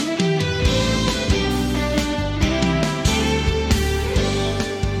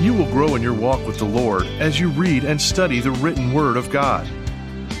grow in your walk with the Lord as you read and study the written Word of God.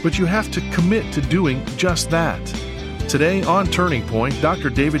 But you have to commit to doing just that. Today on Turning Point, Dr.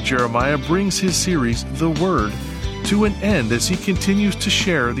 David Jeremiah brings his series, The Word, to an end as he continues to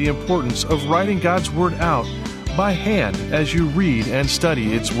share the importance of writing God's Word out by hand as you read and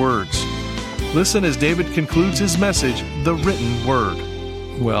study its words. Listen as David concludes his message, The Written Word.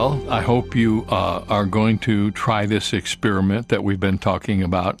 Well, I hope you are going to try this experiment that we've been talking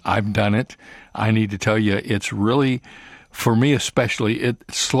about. I've done it. I need to tell you, it's really, for me especially, it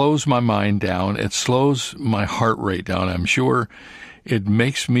slows my mind down. It slows my heart rate down. I'm sure it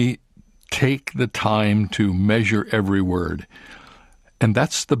makes me take the time to measure every word. And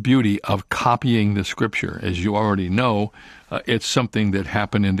that's the beauty of copying the Scripture. As you already know, it's something that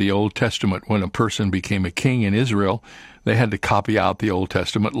happened in the Old Testament when a person became a king in Israel. They had to copy out the Old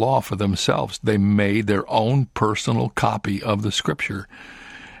Testament law for themselves. They made their own personal copy of the Scripture.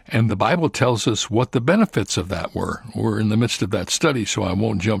 And the Bible tells us what the benefits of that were. We're in the midst of that study, so I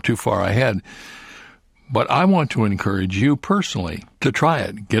won't jump too far ahead. But I want to encourage you personally to try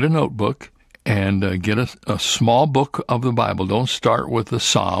it. Get a notebook and get a small book of the Bible. Don't start with the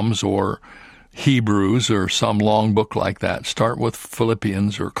Psalms or Hebrews or some long book like that. Start with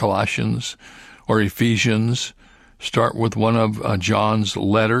Philippians or Colossians or Ephesians. Start with one of John's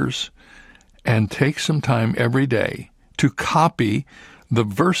letters and take some time every day to copy the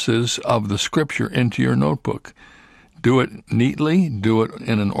verses of the Scripture into your notebook. Do it neatly, do it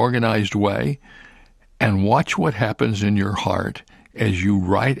in an organized way, and watch what happens in your heart as you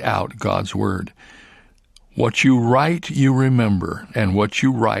write out God's Word. What you write, you remember, and what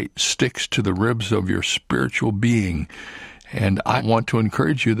you write sticks to the ribs of your spiritual being. And I want to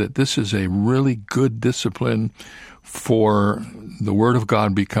encourage you that this is a really good discipline for the Word of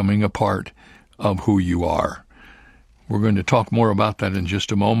God becoming a part of who you are. We're going to talk more about that in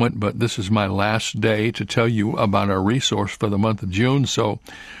just a moment, but this is my last day to tell you about our resource for the month of June. So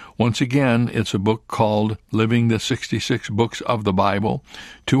once again, it's a book called Living the 66 Books of the Bible,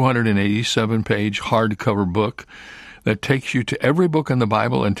 287-page hardcover book that takes you to every book in the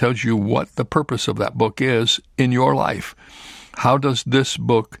Bible and tells you what the purpose of that book is in your life. How does this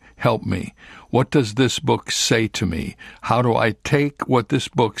book help me? What does this book say to me? How do I take what this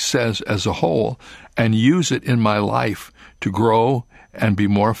book says as a whole and use it in my life to grow and be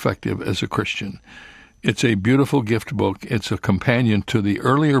more effective as a Christian? It's a beautiful gift book. It's a companion to the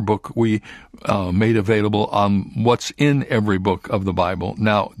earlier book we made available on what's in every book of the Bible.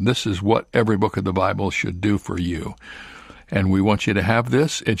 Now, this is what every book of the Bible should do for you. And we want you to have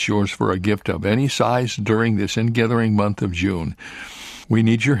this. It's yours for a gift of any size during this ingathering month of June. We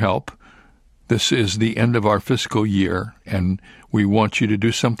need your help. This is the end of our fiscal year, and we want you to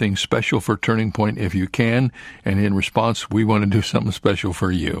do something special for Turning Point if you can, and in response, we want to do something special for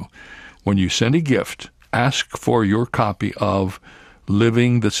you. When you send a gift, ask for your copy of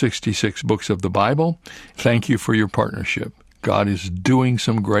Living the 66 Books of the Bible. Thank you for your partnership. God is doing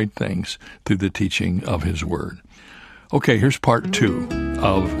some great things through the teaching of His Word. Okay, here's part 2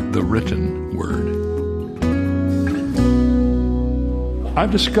 of the written Word.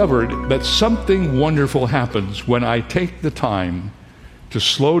 I've discovered that something wonderful happens when I take the time to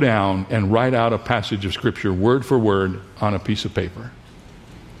slow down and write out a passage of Scripture word for word on a piece of paper.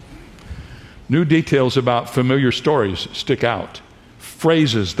 New details about familiar stories stick out.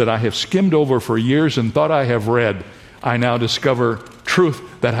 Phrases that I have skimmed over for years and thought I have read, I now discover truth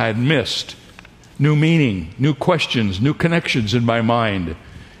that I had missed. New meaning, new questions, new connections in my mind.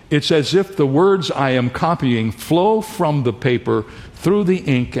 It's as if the words I am copying flow from the paper through the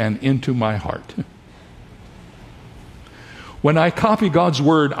ink and into my heart. When I copy God's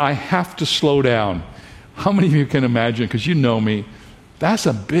Word, I have to slow down. How many of you can imagine, because you know me, that's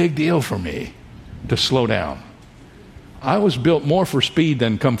a big deal for me to slow down. I was built more for speed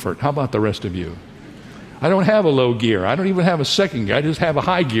than comfort. How about the rest of you? I don't have a low gear. I don't even have a second gear. I just have a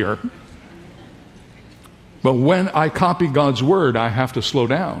high gear. But when I copy God's Word, I have to slow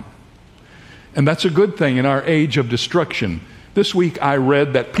down. And that's a good thing in our age of distraction. This week I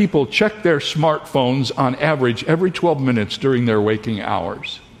read that people check their smartphones on average every 12 minutes during their waking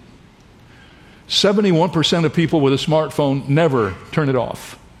hours. 71% of people with a smartphone never turn it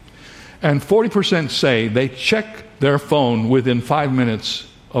off. And 40% say they check their phone within 5 minutes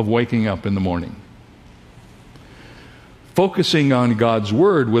of waking up in the morning. Focusing on God's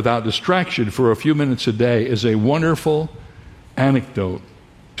Word without distraction for a few minutes a day is a wonderful antidote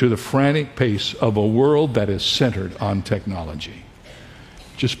to the frantic pace of a world that is centered on technology.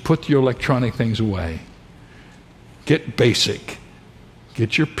 Just put your electronic things away. Get basic.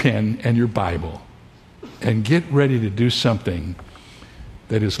 Get your pen and your Bible and get ready to do something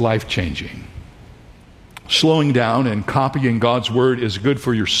that is life-changing. Slowing down and copying God's Word is good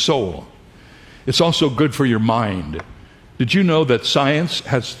for your soul. It's also good for your mind. Did you know that science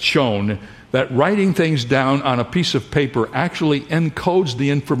has shown that writing things down on a piece of paper actually encodes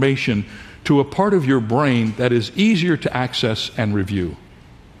the information to a part of your brain that is easier to access and review?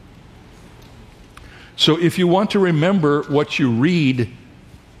 So if you want to remember what you read,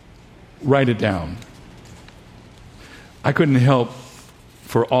 write it down. I couldn't help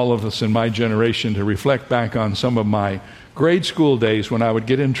for all of us in my generation to reflect back on some of my grade school days when I would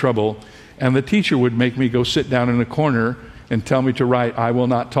get in trouble and the teacher would make me go sit down in a corner and tell me to write, "I will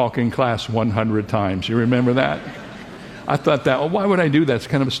not talk in class," 100 times. You remember that? I thought that, well, why would I do that? It's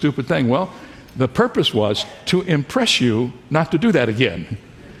kind of a stupid thing. Well, the purpose was to impress you not to do that again.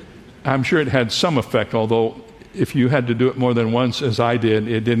 I'm sure it had some effect, although if you had to do it more than once, as I did,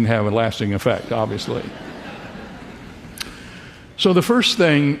 it didn't have a lasting effect, obviously. So the first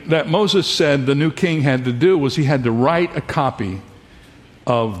thing that Moses said the new king had to do was he had to write a copy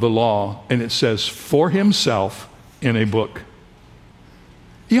of the law, and it says, for himself in a book.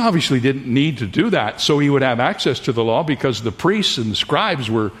 He obviously didn't need to do that so he would have access to the law because the priests and the scribes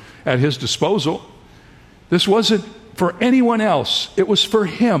were at his disposal. This wasn't for anyone else. It was for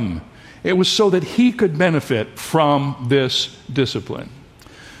him. It was so that he could benefit from this discipline.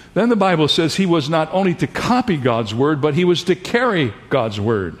 Then the Bible says he was not only to copy God's word, but he was to carry God's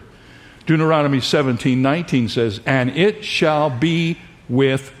word. Deuteronomy 17:19 says, "And it shall be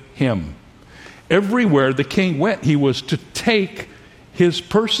with him." Everywhere the king went, he was to take his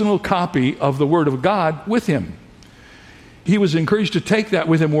personal copy of the word of God with him. He was encouraged to take that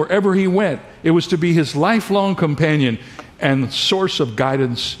with him wherever he went. It was to be his lifelong companion and source of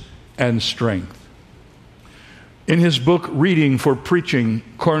guidance and strength. In his book, Reading for Preaching,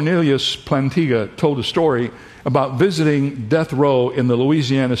 Cornelius Plantinga told a story about visiting death row in the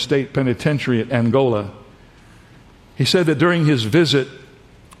Louisiana State Penitentiary at Angola. He said that during his visit,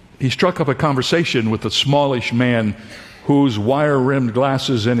 he struck up a conversation with a smallish man whose wire-rimmed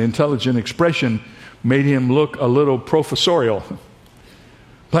glasses and intelligent expression made him look a little professorial.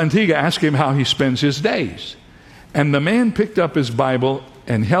 Plantinga asked him how he spends his days. And the man picked up his Bible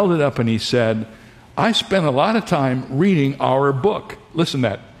and held it up and he said, "I spend a lot of time reading our book." Listen to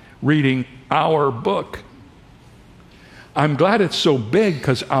that. Reading our book. "I'm glad it's so big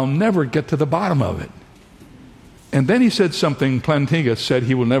because I'll never get to the bottom of it." And then he said something Plantinga said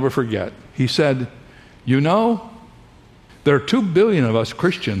he will never forget. He said, "You know, there are 2 billion of us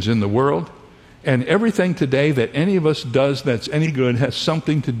Christians in the world, and everything today that any of us does that's any good has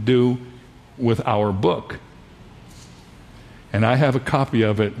something to do with our book. And I have a copy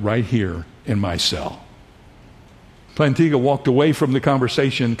of it right here in my cell." Plantinga walked away from the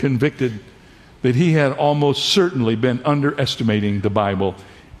conversation convicted that he had almost certainly been underestimating the Bible.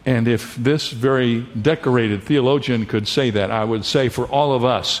 And if this very decorated theologian could say that, I would say for all of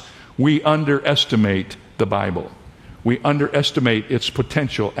us, we underestimate the Bible. We underestimate its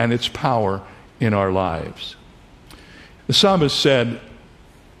potential and its power in our lives. The psalmist said,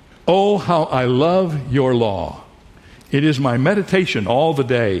 "Oh, how I love your law. It is my meditation all the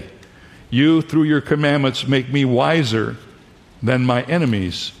day. You, through your commandments, make me wiser than my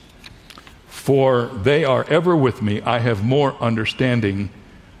enemies. For they are ever with me. I have more understanding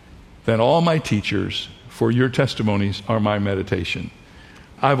than all my teachers, for your testimonies are my meditation."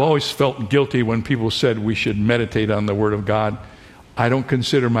 I've always felt guilty when people said we should meditate on the Word of God. I don't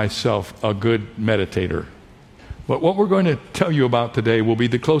consider myself a good meditator. But what we're going to tell you about today will be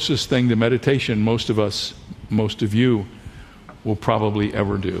the closest thing to meditation most of us, most of you, will probably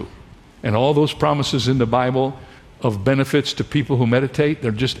ever do. And all those promises in the Bible of benefits to people who meditate,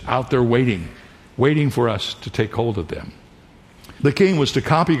 they're just out there waiting for us to take hold of them. The king was to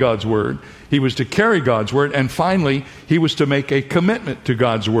copy God's word, he was to carry God's word, and finally, he was to make a commitment to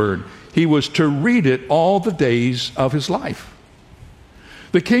God's word. He was to read it all the days of his life.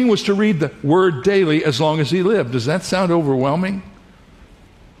 The king was to read the word daily as long as he lived. Does that sound overwhelming?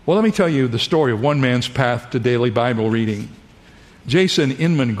 Well, let me tell you the story of one man's path to daily Bible reading. Jason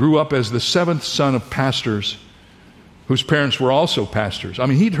Inman grew up as the 7th son of pastors whose parents were also pastors. I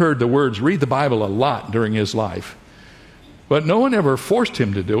mean, he'd heard the words, read the Bible, a lot during his life. But no one ever forced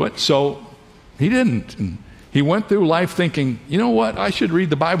him to do it, so he didn't. And he went through life thinking, you know what, I should read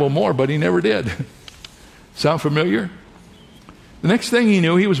the Bible more, but he never did. Sound familiar? The next thing he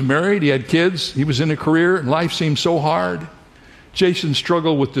knew, he was married, he had kids, he was in a career, and life seemed so hard. Jason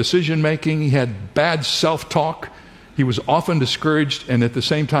struggled with decision making, he had bad self-talk, he was often discouraged, and at the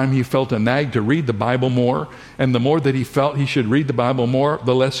same time he felt a nag to read the Bible more, and the more that he felt he should read the Bible more,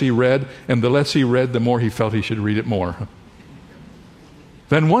 the less he read, and the less he read, the more he felt he should read it more.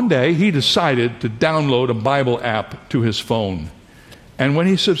 Then one day he decided to download a Bible app to his phone. And when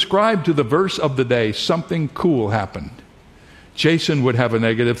he subscribed to the verse of the day, something cool happened. Jason would have a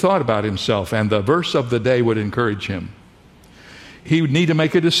negative thought about himself, and the verse of the day would encourage him. He would need to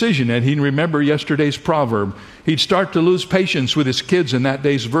make a decision, and he'd remember yesterday's proverb. He'd start to lose patience with his kids, and that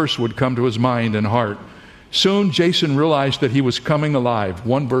day's verse would come to his mind and heart. Soon, Jason realized that he was coming alive,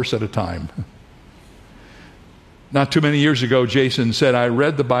 one verse at a time. Not too many years ago, Jason said, I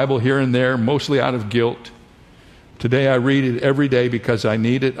read the Bible here and there, mostly out of guilt. Today, I read it every day because I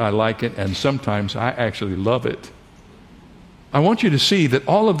need it, I like it, and sometimes I actually love it. I want you to see that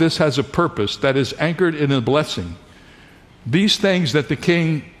all of this has a purpose that is anchored in a blessing. These things that the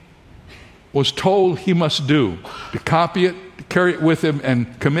king was told he must do, to copy it, to carry it with him,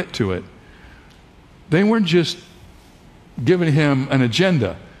 and commit to it, they weren't just giving him an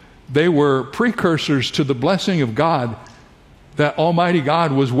agenda. They were precursors to the blessing of God that Almighty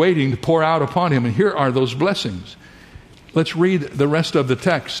God was waiting to pour out upon him. And here are those blessings. Let's read the rest of the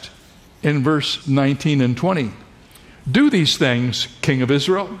text in verse 19 and 20. Do these things, King of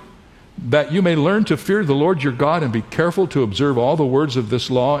Israel, that you may learn to fear the Lord your God and be careful to observe all the words of this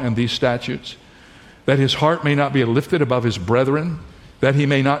law and these statutes, that his heart may not be lifted above his brethren, that he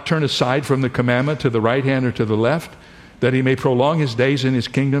may not turn aside from the commandment to the right hand or to the left, that he may prolong his days in his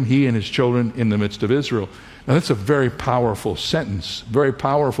kingdom, he and his children in the midst of Israel. Now that's a very powerful sentence, very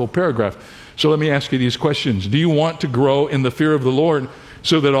powerful paragraph. So let me ask you these questions. Do you want to grow in the fear of the Lord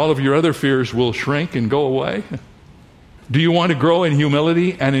so that all of your other fears will shrink and go away? Do you want to grow in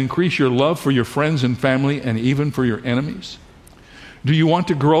humility and increase your love for your friends and family and even for your enemies? Do you want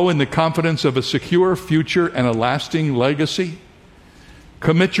to grow in the confidence of a secure future and a lasting legacy?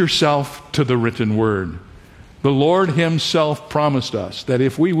 Commit yourself to the written word. The Lord himself promised us that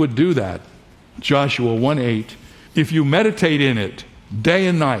if we would do that, Joshua 1:8, if you meditate in it day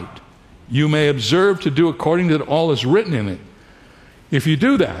and night, you may observe to do according to all is written in it. If you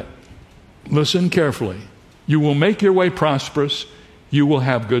do that, listen carefully, you will make your way prosperous, you will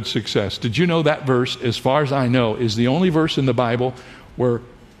have good success. Did you know that verse, as far as I know, is the only verse in the Bible where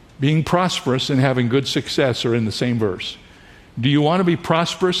being prosperous and having good success are in the same verse? Do you want to be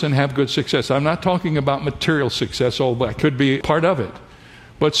prosperous and have good success? I'm not talking about material success, although that could be part of it.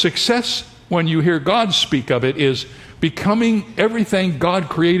 But success, when you hear God speak of it, is becoming everything God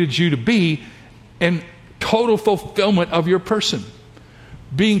created you to be in total fulfillment of your person.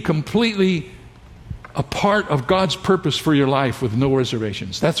 Being completely a part of God's purpose for your life with no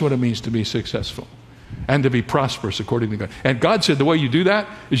reservations. That's what it means to be successful and to be prosperous according to God. And God said the way you do that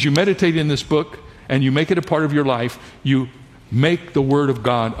is you meditate in this book and you make it a part of your life. You make the Word of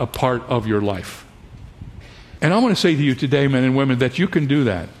God a part of your life. And I want to say to you today, men and women, that you can do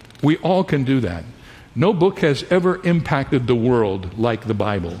that. We all can do that. No book has ever impacted the world like the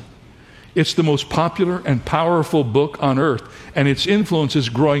Bible. It's the most popular and powerful book on earth, and its influence is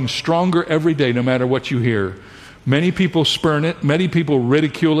growing stronger every day, no matter what you hear. Many people spurn it, many people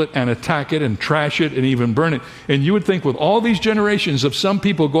ridicule it and attack it and trash it and even burn it. And you would think with all these generations of some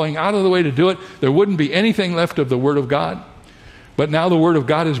people going out of the way to do it, there wouldn't be anything left of the Word of God. But now the Word of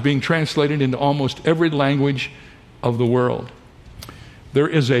God is being translated into almost every language of the world. There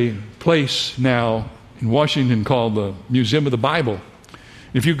is a place now in Washington called the Museum of the Bible.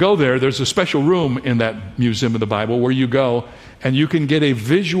 If you go there, there's a special room in that Museum of the Bible where you go and you can get a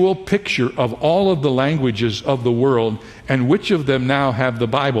visual picture of all of the languages of the world and which of them now have the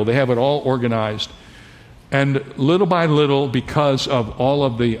Bible. They have it all organized. And little by little, because of all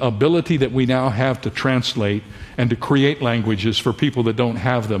of the ability that we now have to translate and to create languages for people that don't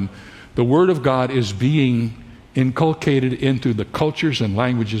have them, the Word of God is being inculcated into the cultures and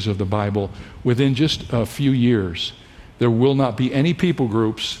languages of the Bible within just a few years. There will not be any people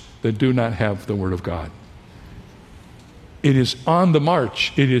groups that do not have the Word of God. It is on the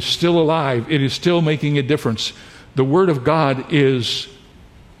march. It is still alive. It is still making a difference. The Word of God is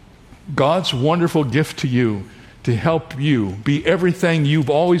God's wonderful gift to you to help you be everything you've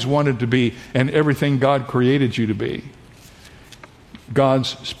always wanted to be and everything God created you to be. God's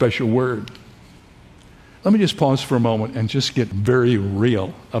special Word. Let me just pause for a moment and just get very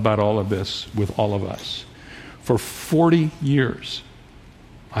real about all of this with all of us. For 40 years,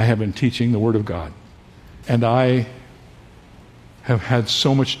 I have been teaching the Word of God. And I have had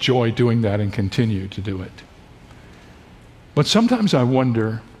so much joy doing that and continue to do it. But sometimes I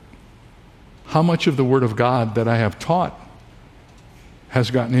wonder how much of the Word of God that I have taught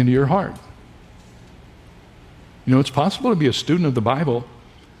has gotten into your heart. You know, it's possible to be a student of the Bible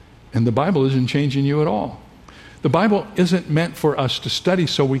and the Bible isn't changing you at all. The Bible isn't meant for us to study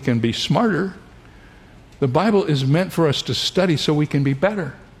so we can be smarter. The Bible is meant for us to study so we can be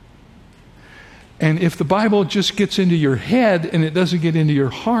better. And if the Bible just gets into your head and it doesn't get into your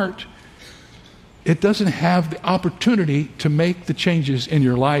heart, it doesn't have the opportunity to make the changes in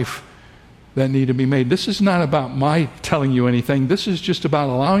your life that need to be made. This is not about my telling you anything. This is just about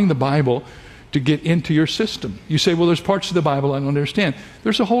allowing the Bible to get into your system. You say, well, there's parts of the Bible I don't understand.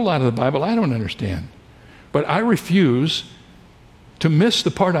 There's a whole lot of the Bible I don't understand. But I refuse to miss the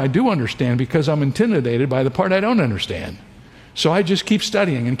part I do understand because I'm intimidated by the part I don't understand. So I just keep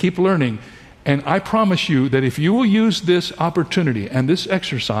studying and keep learning. And I promise you that if you will use this opportunity and this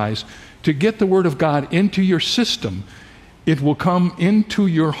exercise to get the Word of God into your system, it will come into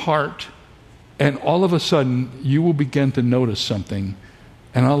your heart, and all of a sudden you will begin to notice something,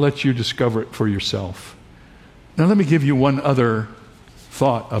 and I'll let you discover it for yourself. Now let me give you one other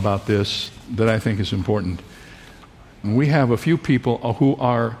thought about this that I think is important. We have a few people who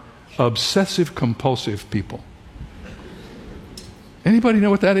are obsessive compulsive people. Anybody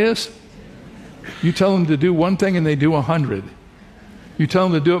know what that is? You tell them to do one thing and they do 100. You tell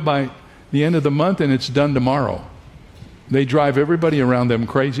them to do it by the end of the month and it's done tomorrow. They drive everybody around them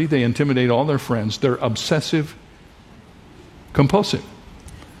crazy. They intimidate all their friends. They're obsessive compulsive.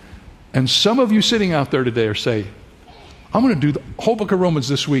 And some of you sitting out there today are saying, I'm going to do the whole book of Romans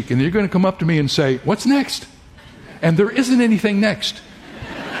this week. And you're going to come up to me and say, what's next? And there isn't anything next.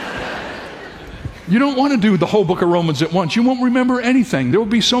 You don't want to do the whole book of Romans at once. You won't remember anything. There will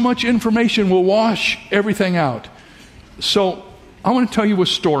be so much information will wash everything out. So I want to tell you a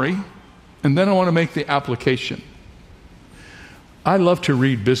story, and then I want to make the application. I love to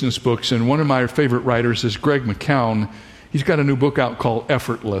read business books, and one of my favorite writers is Greg McKeown. He's got a new book out called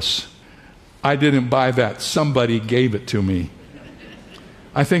Effortless. I didn't buy that. Somebody gave it to me.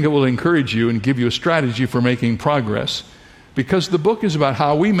 I think it will encourage you and give you a strategy for making progress, because the book is about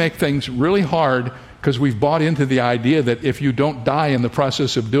how we make things really hard because we've bought into the idea that if you don't die in the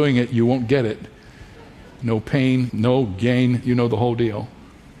process of doing it, you won't get it. No pain, no gain, you know the whole deal.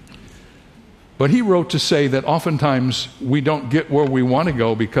 But he wrote to say that oftentimes we don't get where we want to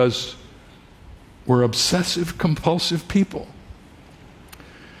go because we're obsessive compulsive people.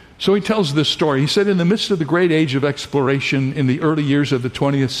 So he tells this story. He said, in the midst of the great age of exploration in the early years of the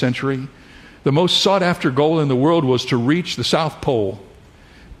 20th century, the most sought-after goal in the world was to reach the South Pole.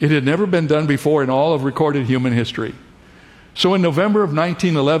 It had never been done before in all of recorded human history. So in November of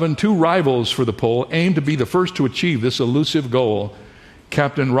 1911, two rivals for the pole aimed to be the first to achieve this elusive goal: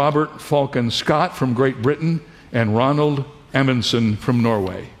 Captain Robert Falcon Scott from Great Britain and Ronald Amundsen from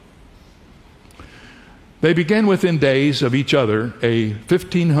Norway. They began within days of each other a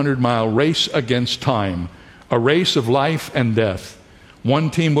 1,500-mile race against time, a race of life and death.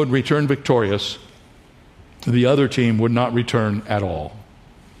 One team would return victorious. The other team would not return at all.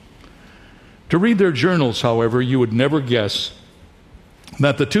 To read their journals, however, you would never guess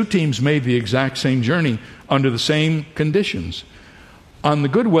that the two teams made the exact same journey under the same conditions. On the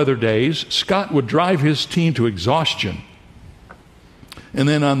good weather days, Scott would drive his team to exhaustion. And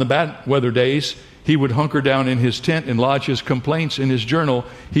then on the bad weather days, he would hunker down in his tent and lodge his complaints in his journal.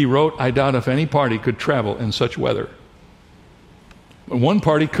 He wrote, I doubt if any party could travel in such weather. One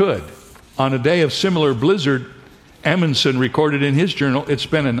party could. On a day of similar blizzard, Amundsen recorded in his journal, it's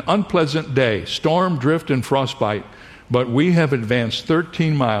been an unpleasant day, storm, drift, and frostbite, but we have advanced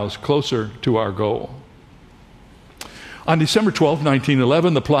 13 miles closer to our goal. On December 12,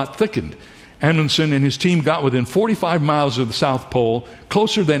 1911, the plot thickened. Amundsen and his team got within 45 miles of the South Pole,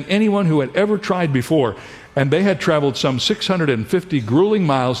 closer than anyone who had ever tried before, and they had traveled some 650 grueling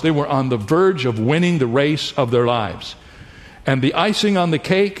miles. They were on the verge of winning the race of their lives. And the icing on the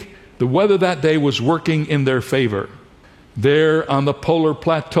cake, the weather that day was working in their favor. There on the polar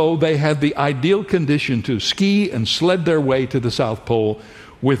plateau, they had the ideal condition to ski and sled their way to the South Pole.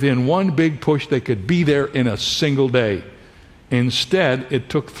 Within one big push, they could be there in a single day. Instead, it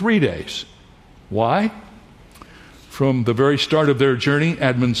took 3 days. Why? From the very start of their journey,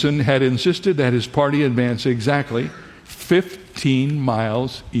 Amundsen had insisted that his party advance exactly 15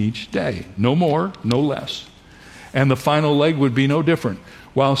 miles each day. No more, no less. And the final leg would be no different.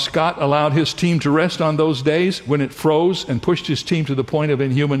 While Scott allowed his team to rest on those days when it froze and pushed his team to the point of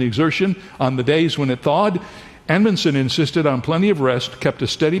inhuman exertion, on the days when it thawed, Amundsen insisted on plenty of rest, kept a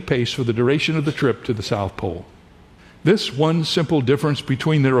steady pace for the duration of the trip to the South Pole. This one simple difference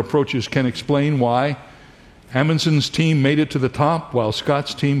between their approaches can explain why Amundsen's team made it to the top while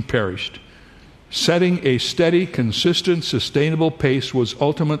Scott's team perished. Setting a steady, consistent, sustainable pace was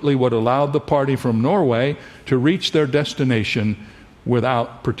ultimately what allowed the party from Norway to reach their destination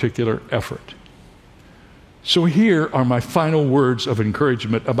without particular effort. So here are my final words of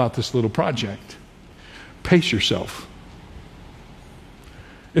encouragement about this little project. Pace yourself.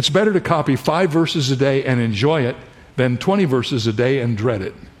 It's better to copy 5 verses a day and enjoy it than 20 verses a day and dread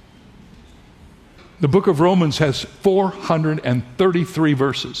it. The book of Romans has 433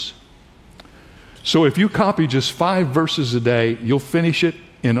 verses. So if you copy just 5 verses a day, you'll finish it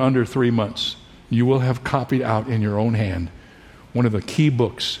in under 3 months. You will have copied out in your own hand one of the key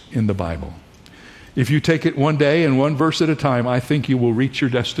books in the Bible. If you take it one day and 1 verse at a time, I think you will reach your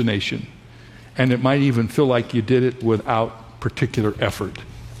destination. And it might even feel like you did it without particular effort.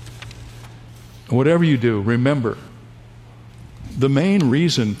 Whatever you do, remember, the main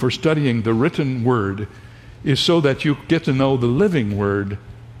reason for studying the written word is so that you get to know the living word,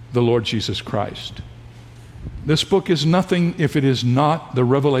 the Lord Jesus Christ. This book is nothing if it is not the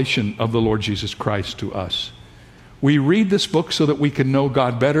revelation of the Lord Jesus Christ to us. We read this book so that we can know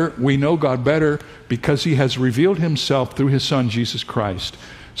God better. We know God better because He has revealed Himself through His Son, Jesus Christ.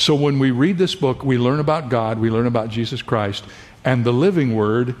 So when we read this book, we learn about God, we learn about Jesus Christ, and the living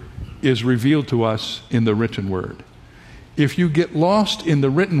word is revealed to us in the written word. If you get lost in the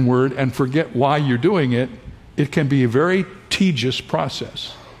written word and forget why you're doing it, it can be a very tedious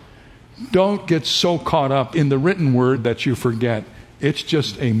process. Don't get so caught up in the written word that you forget. It's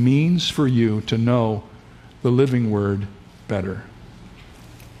just a means for you to know the living word better.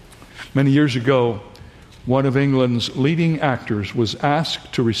 Many years ago, one of England's leading actors was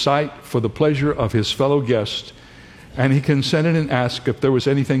asked to recite for the pleasure of his fellow guests, and he consented and asked if there was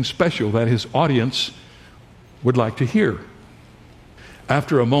anything special that his audience would like to hear.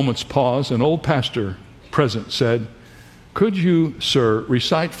 After a moment's pause, an old pastor present said, "Could you, sir,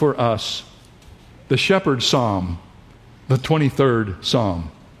 recite for us the Shepherd's Psalm, the 23rd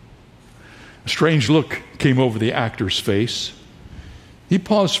Psalm?" A strange look came over the actor's face. He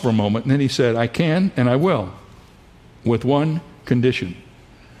paused for a moment, and then he said, "I can and I will, with one condition,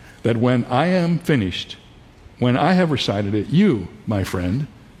 that when I am finished, when I have recited it, you, my friend,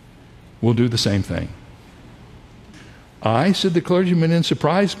 will do the same thing." "I," said the clergyman in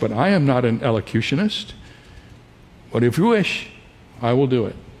surprise, "but I am not an elocutionist. But if you wish, I will do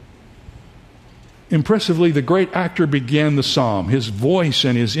it." Impressively, the great actor began the psalm. His voice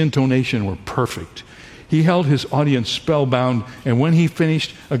and his intonation were perfect. He held his audience spellbound, and when he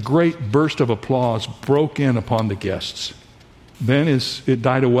finished, a great burst of applause broke in upon the guests. Then, as it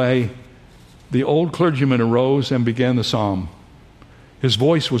died away, the old clergyman arose and began the psalm. His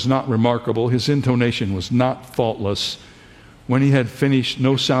voice was not remarkable. His intonation was not faultless. When he had finished,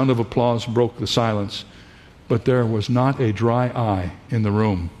 no sound of applause broke the silence, but there was not a dry eye in the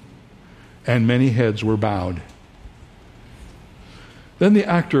room, and many heads were bowed. Then the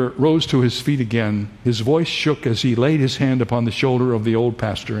actor rose to his feet again. His voice shook as he laid his hand upon the shoulder of the old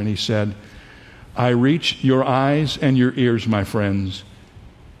pastor, and he said, "I reach your eyes and your ears, my friends.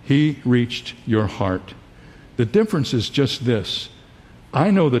 He reached your heart. The difference is just this. I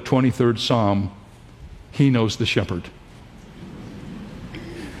know the 23rd Psalm. He knows the shepherd."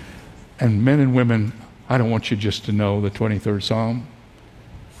 And men and women, I don't want you just to know the 23rd Psalm.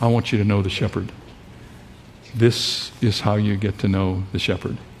 I want you to know the shepherd. This is how you get to know the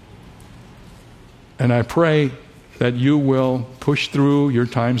shepherd. And I pray that you will push through your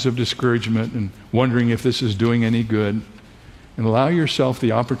times of discouragement and wondering if this is doing any good, and allow yourself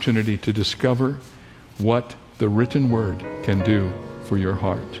the opportunity to discover what the written word can do for your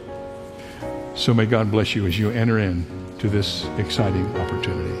heart. So may God bless you as you enter into this exciting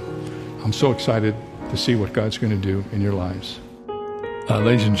opportunity. I'm so excited to see what God's going to do in your lives.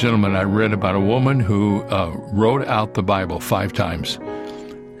 Ladies and gentlemen, I read about a woman who wrote out the Bible 5 times.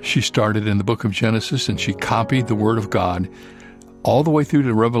 She started in the book of Genesis, and she copied the Word of God all the way through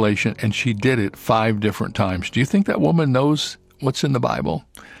to Revelation, and she did it 5 different times. Do you think that woman knows what's in the Bible?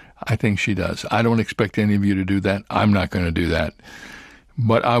 I think she does. I don't expect any of you to do that. I'm not going to do that.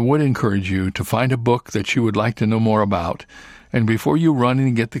 But I would encourage you to find a book that you would like to know more about, and before you run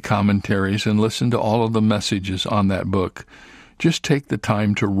and get the commentaries and listen to all of the messages on that book, just take the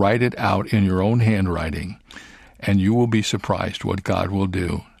time to write it out in your own handwriting, and you will be surprised what God will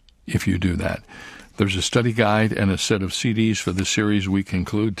do if you do that. There's a study guide and a set of CDs for the series we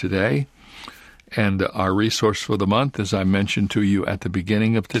conclude today. And our resource for the month, as I mentioned to you at the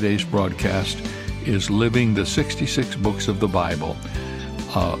beginning of today's broadcast, is Living the 66 Books of the Bible,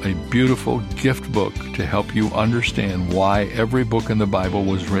 a beautiful gift book to help you understand why every book in the Bible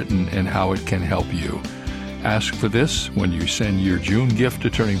was written and how it can help you. Ask for this when you send your June gift to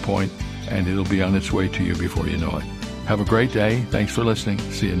Turning Point, and it'll be on its way to you before you know it. Have a great day. Thanks for listening.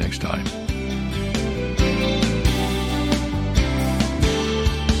 See you next time.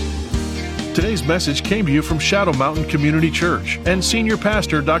 Today's message came to you from Shadow Mountain Community Church and Senior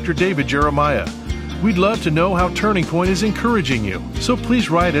Pastor Dr. David Jeremiah. We'd love to know how Turning Point is encouraging you. So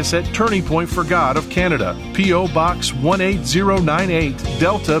please write us at Turning Point for God of Canada, P.O. Box 18098,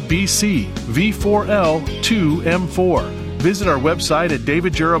 Delta, BC, V4L2M4. Visit our website at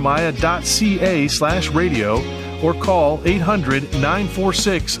davidjeremiah.ca/radio or call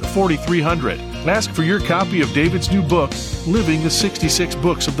 800-946-4300. Ask for your copy of David's new book, Living the 66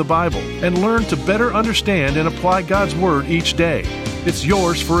 Books of the Bible, and learn to better understand and apply God's Word each day. It's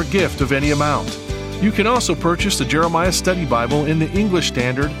yours for a gift of any amount. You can also purchase the Jeremiah Study Bible in the English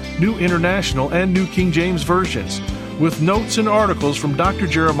Standard, New International, and New King James versions, with notes and articles from Dr.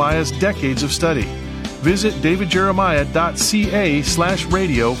 Jeremiah's decades of study. Visit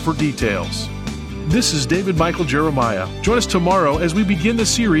davidjeremiah.ca/radio for details. This is David Michael Jeremiah. Join us tomorrow as we begin the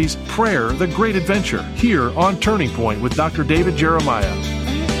series, Prayer, the Great Adventure, here on Turning Point with Dr. David Jeremiah.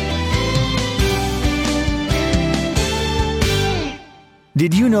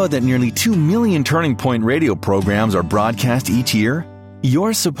 Did you know that nearly 2 million Turning Point radio programs are broadcast each year?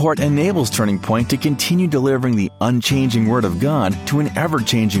 Your support enables Turning Point to continue delivering the unchanging Word of God to an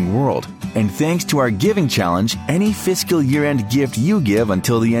ever-changing world. And thanks to our giving challenge, any fiscal year-end gift you give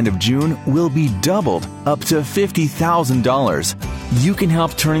until the end of June will be doubled, up to $50,000. You can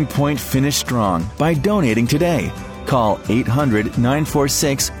help Turning Point finish strong by donating today. Call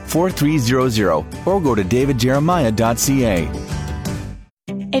 800-946-4300 or go to davidjeremiah.ca.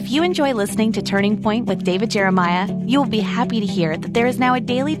 If you enjoy listening to Turning Point with David Jeremiah, you'll be happy to hear that there is now a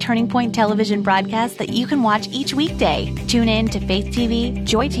daily Turning Point television broadcast that you can watch each weekday. Tune in to Faith TV,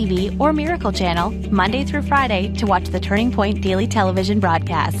 Joy TV, or Miracle Channel, Monday through Friday, to watch the Turning Point daily television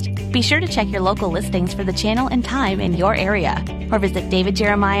broadcast. Be sure to check your local listings for the channel and time in your area, or visit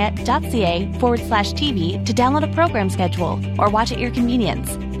davidjeremiah.ca/TV to download a program schedule or watch at your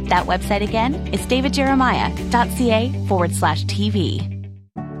convenience. That website again is davidjeremiah.ca/TV.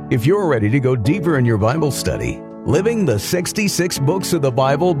 If you're ready to go deeper in your Bible study, Living the 66 Books of the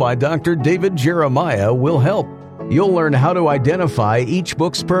Bible by Dr. David Jeremiah will help. You'll learn how to identify each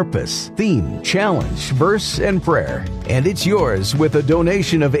book's purpose, theme, challenge, verse, and prayer. And it's yours with a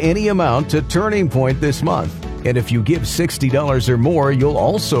donation of any amount to Turning Point this month. And if you give $60 or more, you'll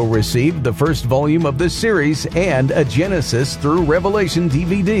also receive the first volume of this series and a Genesis through Revelation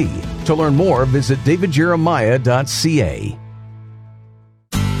DVD. To learn more, visit davidjeremiah.ca.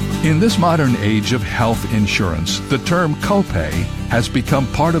 In this modern age of health insurance, the term copay has become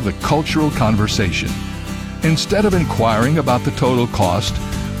part of the cultural conversation. Instead of inquiring about the total cost,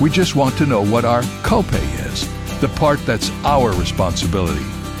 we just want to know what our copay is, the part that's our responsibility.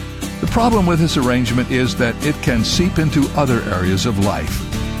 The problem with this arrangement is that it can seep into other areas of life,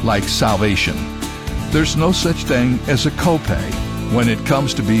 like salvation. There's no such thing as a copay when it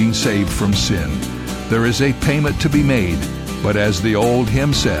comes to being saved from sin. There is a payment to be made, but as the old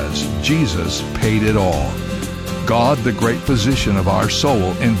hymn says, Jesus paid it all. God, the great physician of our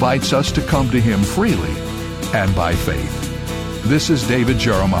soul, invites us to come to Him freely and by faith. This is David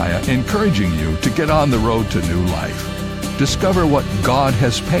Jeremiah encouraging you to get on the road to new life. Discover what God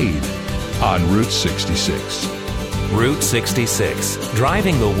has paid on Route 66. Route 66,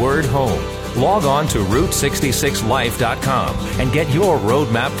 driving the word home. Log on to Route66Life.com and get your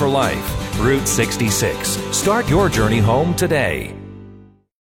roadmap for life. Route 66. Start your journey home today.